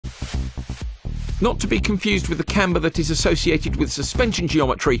Not to be confused with the camber that is associated with suspension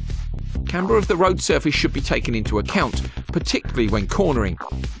geometry, camber of the road surface should be taken into account, particularly when cornering.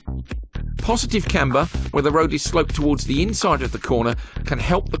 Positive camber, where the road is sloped towards the inside of the corner, can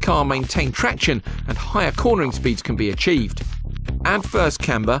help the car maintain traction and higher cornering speeds can be achieved. Adverse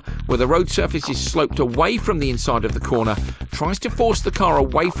camber, where the road surface is sloped away from the inside of the corner, tries to force the car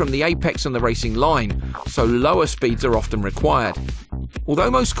away from the apex and the racing line, so lower speeds are often required.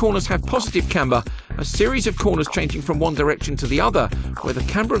 Although most corners have positive camber, a series of corners changing from one direction to the other, where the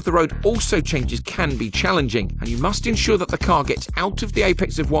camber of the road also changes, can be challenging, and you must ensure that the car gets out of the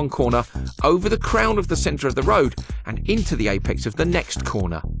apex of one corner, over the crown of the centre of the road, and into the apex of the next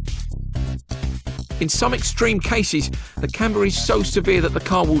corner. In some extreme cases, the camber is so severe that the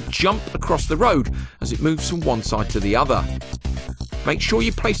car will jump across the road as it moves from one side to the other. Make sure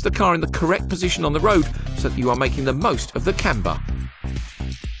you place the car in the correct position on the road so that you are making the most of the camber.